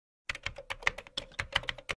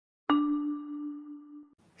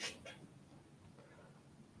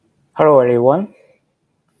Hello everyone,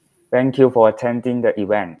 thank you for attending the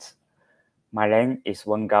event. My name is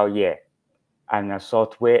Wengao. I'm a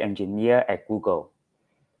software engineer at Google.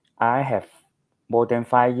 I have more than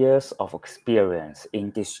 5 years of experience in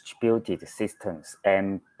distributed systems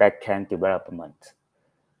and backend development.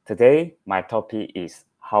 Today, my topic is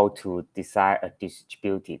how to design a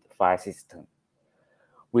distributed file system.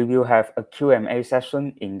 We will have a Q&A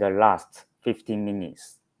session in the last 15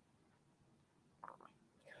 minutes.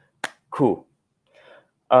 Cool.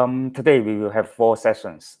 Today we will have 4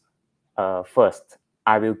 sessions. First,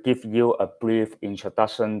 I will give you a brief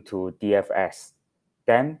introduction to DFS.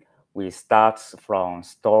 Then we start from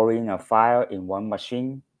storing a file in one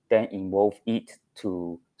machine, then involve it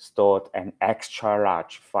to store an extra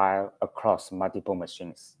large file across multiple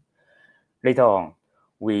machines. Later on,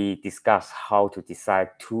 we discuss how to decide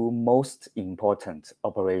two most important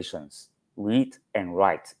operations, read and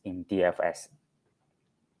write in DFS.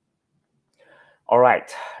 All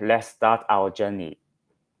right, let's start our journey.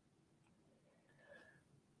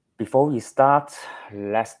 Before we start,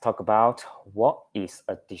 let's talk about what is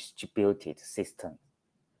a distributed system.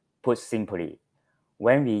 Put simply,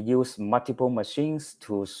 when we use multiple machines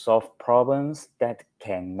to solve problems that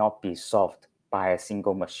cannot be solved by a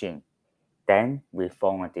single machine, then we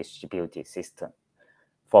form a distributed system.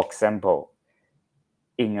 For example,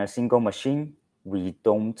 in a single machine, we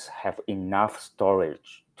don't have enough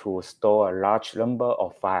storage to store a large number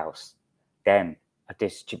of files. Then a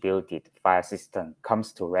distributed file system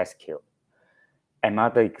comes to rescue.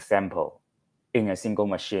 Another example, in a single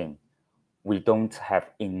machine, we don't have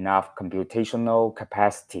enough computational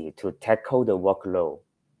capacity to tackle the workload.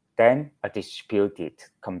 Then a distributed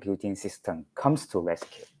computing system comes to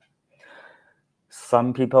rescue.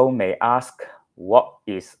 Some people may ask, what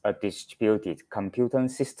is a distributed computing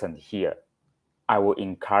system here? I would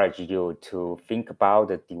encourage you to think about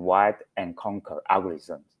the divide and conquer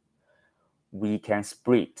algorithm. We can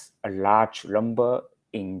split a large number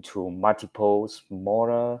into multiple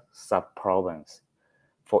smaller subproblems.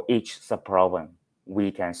 For each subproblem,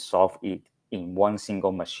 we can solve it in one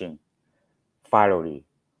single machine. Finally,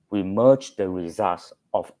 we merge the results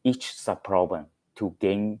of each subproblem to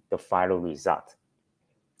gain the final result.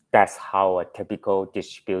 That's how a typical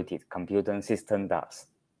distributed computing system does.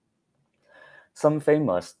 Some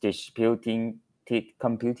famous distributed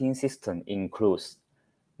computing systems include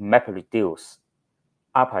MapReduce,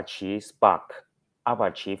 Apache Spark,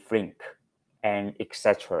 Apache Flink, and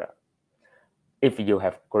etc. If you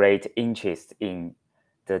have great interest in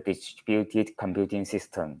the distributed computing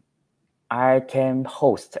system, I can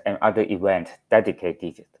host another event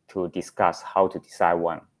dedicated to discuss how to design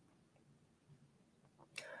one.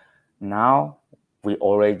 Now, we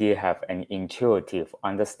already have an intuitive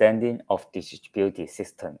understanding of distributed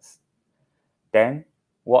systems. Then,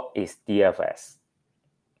 what is DFS?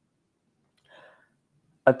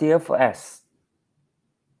 A DFS,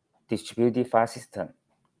 distributed file system,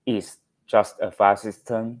 is just a file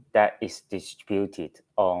system that is distributed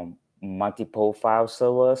on multiple file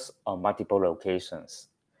servers or multiple locations.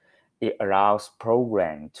 It allows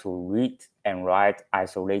programs to read and write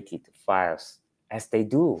isolated files as they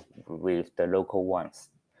do with the local ones,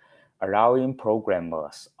 allowing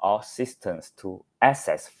programmers or systems to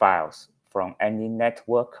access files from any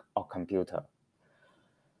network or computer.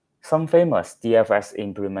 Some famous DFS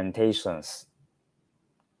implementations: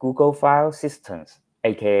 Google File Systems,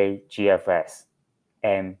 aka GFS,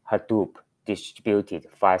 and Hadoop Distributed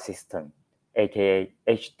File System, aka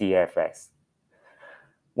HDFS.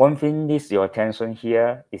 One thing needs your attention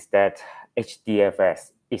here is that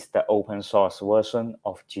HDFS is the open source version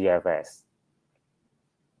of GFS.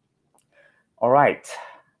 All right,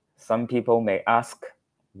 some people may ask,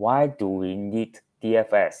 why do we need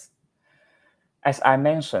DFS? As I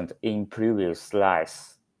mentioned in previous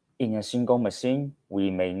slides, in a single machine, we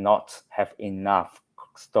may not have enough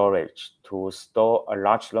storage to store a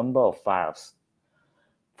large number of files.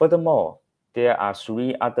 Furthermore, there are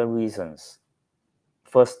 3 other reasons.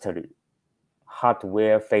 Firstly,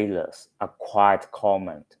 hardware failures are quite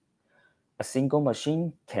common. A single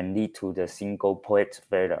machine can lead to the single port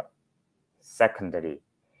failure. Secondly,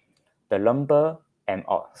 the number and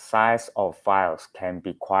size of files can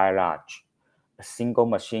be quite large. A single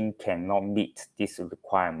machine cannot meet this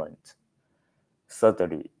requirement.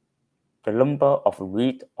 Thirdly, the number of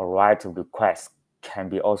read or write requests can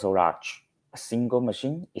be also large. A single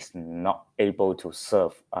machine is not able to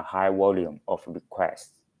serve a high volume of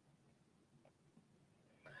requests.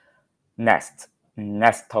 Next,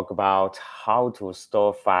 let's talk about how to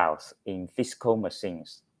store files in physical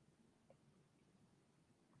machines.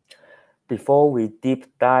 Before we deep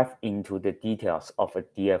dive into the details of a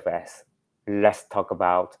DFS, let's talk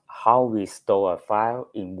about how we store a file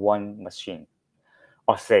in one machine.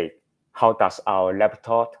 Or say, how does our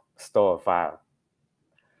laptop store a file?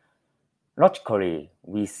 Logically,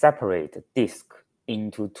 we separate the disk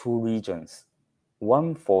into two regions,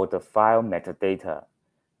 one for the file metadata,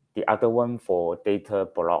 the other one for data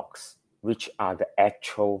blocks, which are the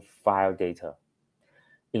actual file data.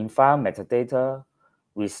 In file metadata,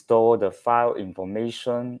 we store the file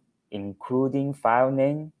information, including file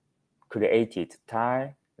name, created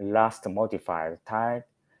type, last modified type,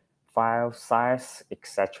 file size,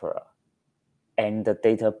 etc., and the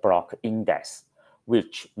data block index,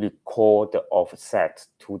 which record the offset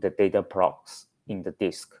to the data blocks in the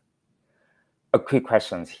disk. A quick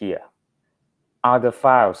question here. Are the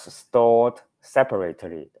files stored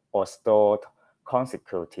separately or stored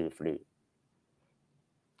consecutively?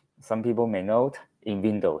 Some people may note in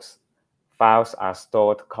Windows, files are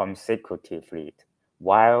stored consecutively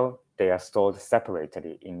while they are stored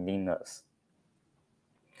separately in Linux.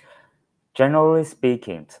 Generally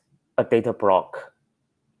speaking, a data block,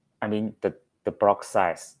 the block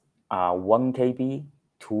size are 1 KB,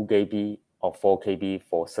 2 KB, or 4 KB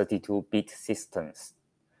for 32-bit systems.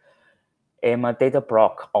 And a data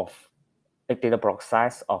block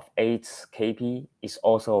size of 8 KB is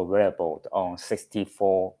also available on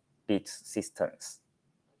 64-bit systems.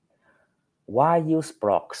 Why use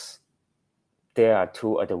blocks? There are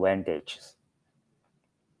two advantages.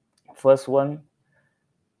 First one,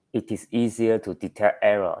 it is easier to detect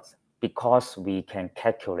errors because we can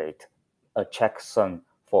calculate a checksum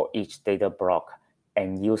for each data block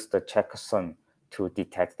and use the checksum to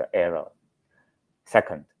detect the error.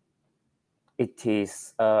 Second,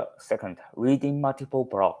 reading multiple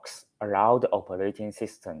blocks allow the operating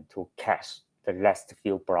system to cache the last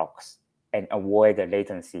few blocks and avoid the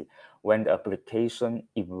latency when the application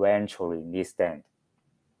eventually needs them.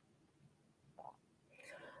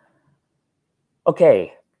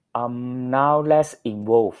 Okay, now let's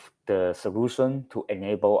involve the solution to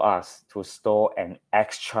enable us to store an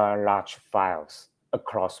extra large files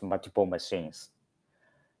across multiple machines.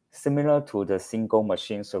 Similar to the single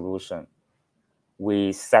machine solution,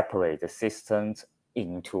 we separate the systems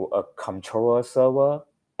into a controller server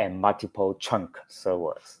and multiple chunk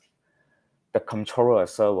servers. The controller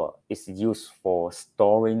server is used for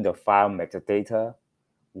storing the file metadata,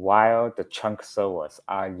 while the chunk servers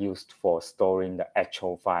are used for storing the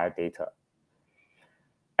actual file data.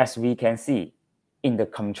 As we can see, in the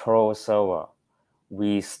control server,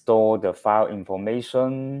 we store the file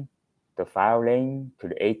information, the file name,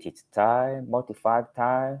 created type, modified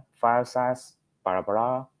type, file size, blah,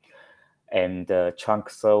 blah, and the chunk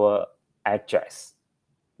server address,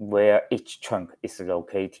 where each chunk is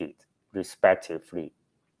located, respectively.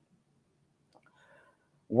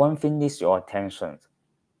 One thing needs your attention.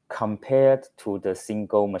 Compared to the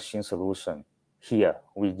single machine solution, here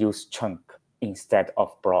we use chunk instead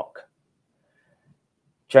of block.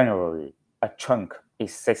 Generally, a chunk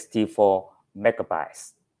is 64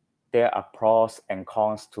 megabytes. There are pros and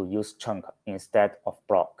cons to use chunk instead of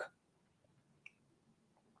block.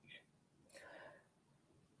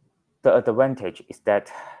 The advantage is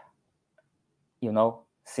that,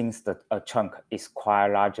 since a chunk is quite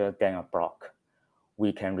larger than a block,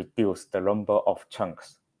 we can reduce the number of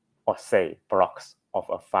chunks, or say blocks, of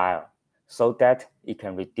a file, so that it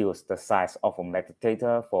can reduce the size of a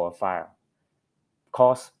metadata for a file,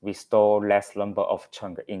 because we store less number of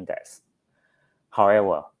chunk index.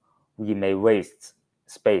 However, we may waste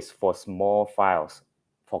space for small files.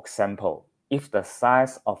 For example, if the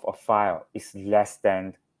size of a file is less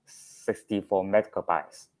than 64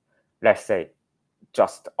 megabytes, let's say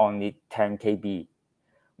just only 10 KB,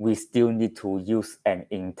 we still need to use an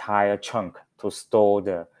entire chunk to store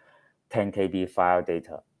the 10 KB file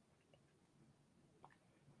data.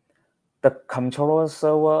 The controller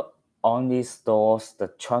server only stores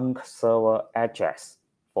the chunk server address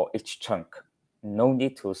for each chunk. No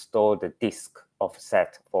need to store the disk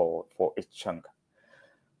offset for each chunk.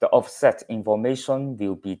 The offset information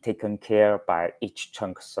will be taken care by each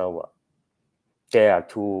chunk server. There are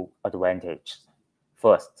two advantages.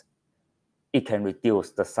 First, it can reduce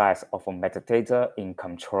the size of a metadata in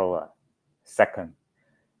controller. Second,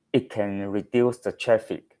 it can reduce the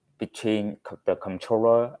traffic between the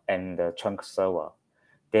controller and the chunk server.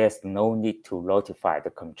 There's no need to notify the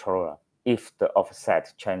controller if the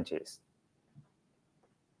offset changes.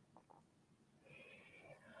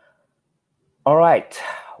 All right,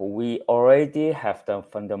 we already have the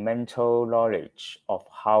fundamental knowledge of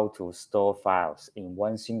how to store files in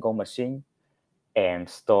one single machine and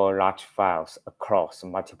store large files across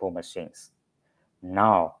multiple machines.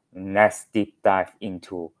 Now, let's deep dive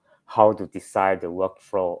into how to decide the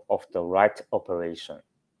workflow of the write operation.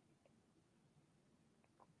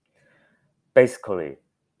 Basically,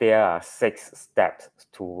 there are 6 steps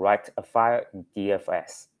to write a file in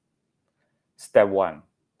DFS. Step 1.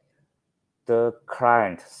 The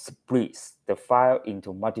client splits the file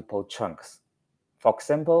into multiple chunks. For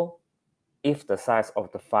example, if the size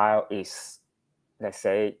of the file is, let's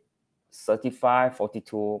say,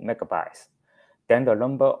 3542 megabytes, then the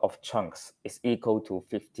number of chunks is equal to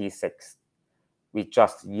 56. We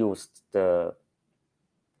just used the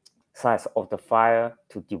size of the file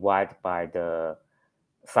to divide by the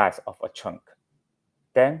size of a chunk.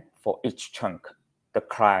 Then for each chunk, the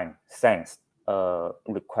client sends a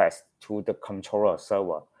request to the controller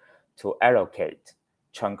server to allocate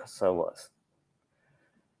chunk servers.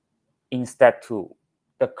 In step 2,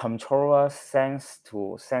 the controller sends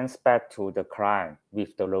back to the client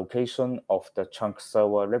with the location of the chunk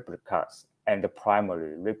server replicas and the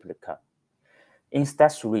primary replica. In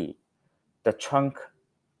step 3, the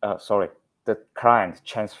client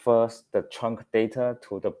transfers the chunk data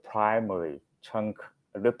to the primary chunk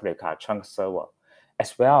replica chunk server,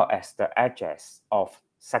 as well as the address of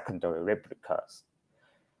secondary replicas.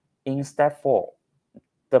 In step 4,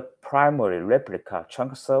 the primary replica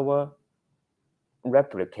chunk server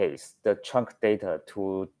replicates the chunk data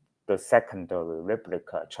to the secondary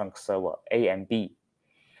replica chunk server A and B.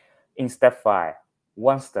 In step 5,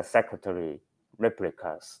 once the secondary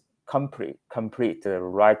replicas complete the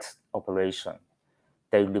write operation,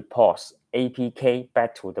 they report APK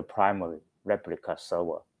back to the primary replica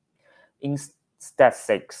server. In step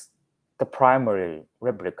 6, the primary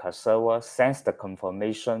replica server sends the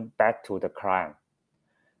confirmation back to the client.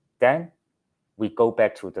 Then we go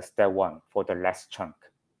back to the step 1 for the last chunk.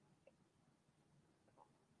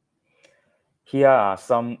 Here are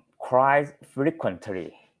some quite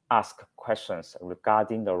frequently asked questions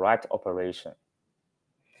regarding the write operation.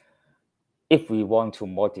 If we want to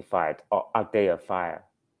modify or update a file,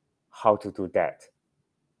 how to do that?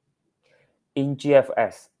 In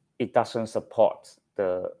GFS, it doesn't support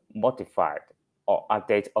the modified or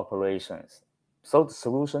update operations. So the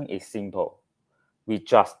solution is simple. We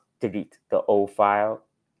just delete the old file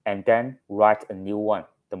and then write a new one,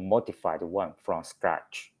 the modified one from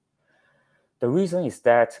scratch. The reason is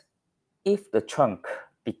that if the chunk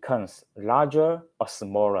becomes larger or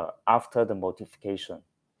smaller after the modification,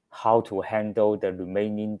 how to handle the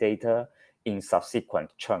remaining data in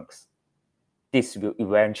subsequent chunks. This will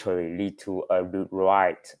eventually lead to a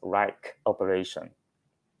write operation.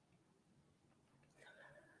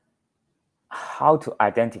 How to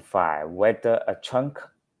identify whether a chunk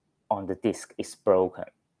on the disk is broken?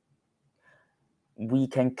 We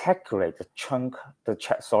can calculate the checksum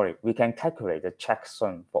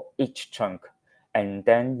for each chunk and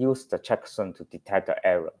then use the checksum to detect the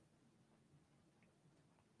error.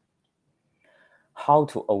 How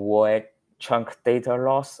to avoid chunk data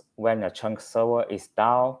loss when a chunk server is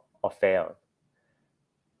down or failed?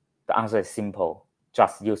 The answer is simple.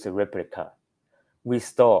 Just use a replica. We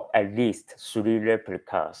store at least 3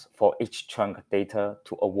 replicas for each chunk data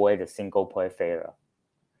to avoid a single point failure.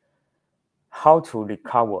 How to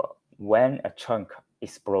recover when a chunk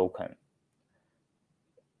is broken?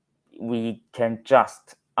 We can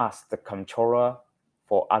just ask the controller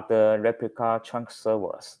for other replica chunk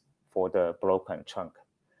servers for the broken chunk.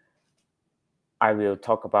 I will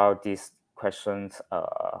talk about these questions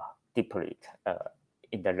deeply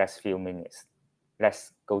in the next few minutes.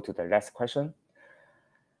 Let's go to the last question.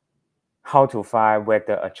 How to find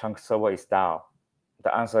whether a chunk server is down?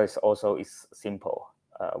 The answer is simple.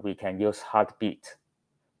 We can use heartbeat.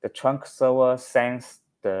 The chunk server sends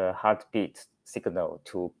the heartbeat signal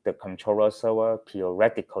to the controller server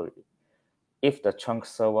periodically. If the chunk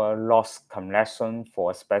server lost connection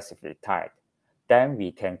for a specific time, then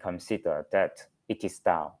we can consider that it is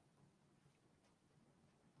down.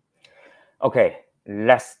 Okay,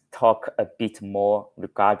 let's talk a bit more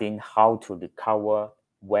regarding how to recover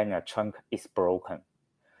when a chunk is broken.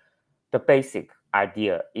 The basic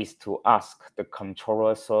idea is to ask the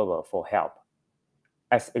controller server for help.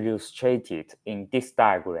 As illustrated in this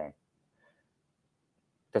diagram,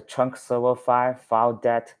 the chunk server file found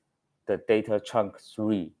that the data chunk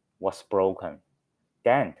 3 was broken.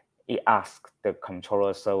 Then it asked the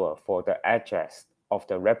controller server for the address of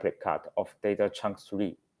the replica of data chunk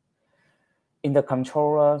 3. In the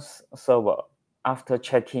controller server, after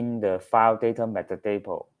checking the file data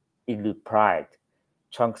metadata, it replied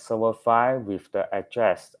chunk server file with the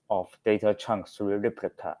address of data chunk 3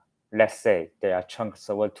 replica. Let's say they are chunk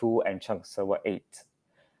server 2 and chunk server 8.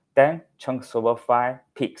 Then chunk server 5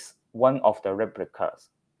 picks one of the replicas.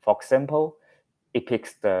 For example, it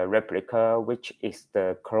picks the replica which is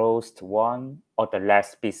the closed one or the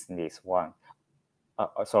less business one.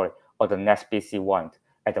 Or the next busy one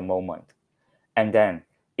at the moment. And then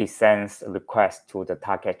it sends a request to the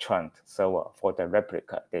target chunk server for the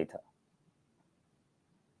replica data.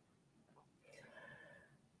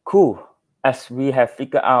 Cool. As we have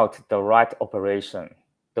figured out the right operation,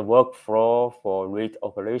 the workflow for read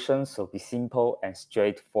operations will be simple and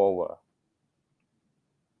straightforward.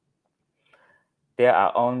 There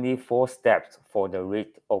are only 4 steps for the read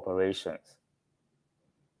operations.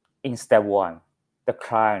 In step 1, the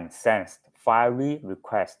client sends file read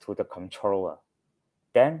request to the controller.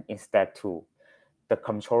 Then in step 2, the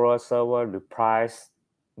controller server replies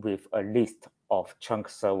with a list of chunk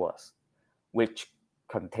servers, which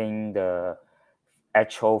contain the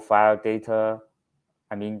actual file data,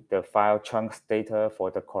 the file chunks data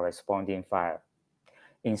for the corresponding file.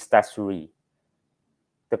 In step 3,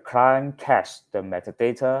 the client caches the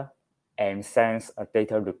metadata and sends a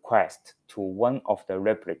data request to one of the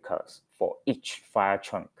replicas for each file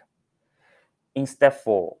chunk. In step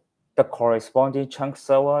 4, the corresponding chunk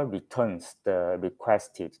server returns the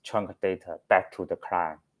requested chunk data back to the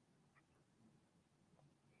client.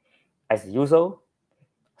 As usual,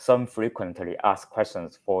 some frequently asked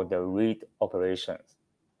questions for the read operations.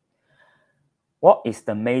 What is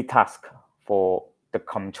the main task for the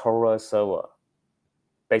controller server?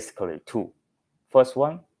 Basically 2. First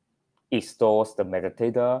one, it stores the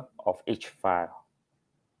metadata of each file.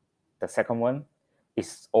 The second one, it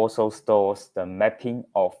also stores the mapping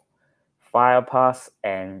of file paths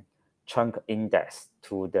and chunk index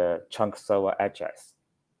to the chunk server address.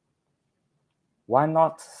 Why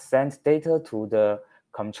not send data to the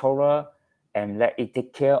controller and let it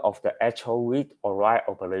take care of the actual read or write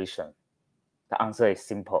operation? The answer is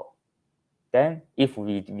simple. Then if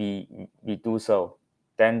we do so,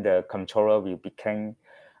 then the controller will become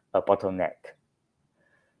a bottleneck.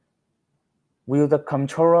 Will the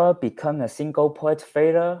controller become a single point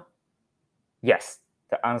failure? Yes,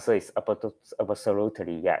 the answer is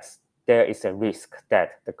absolutely yes. There is a risk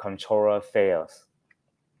that the controller fails.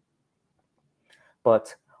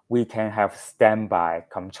 But we can have standby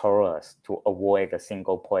controllers to avoid a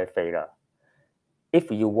single point failure.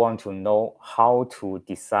 If you want to know how to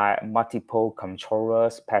design multiple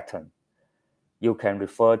controllers pattern, you can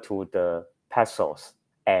refer to the Pasos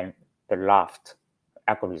and the Loft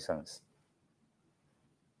algorithms.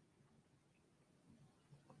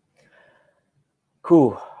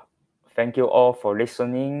 Cool. Thank you all for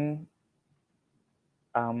listening.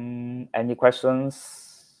 Any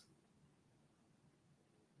questions?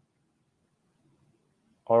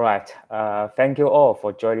 All right. Thank you all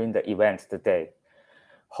for joining the event today.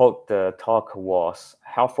 Hope the talk was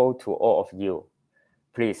helpful to all of you.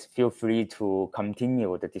 Please feel free to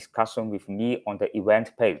continue the discussion with me on the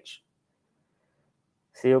event page.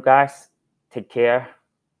 See you guys. Take care.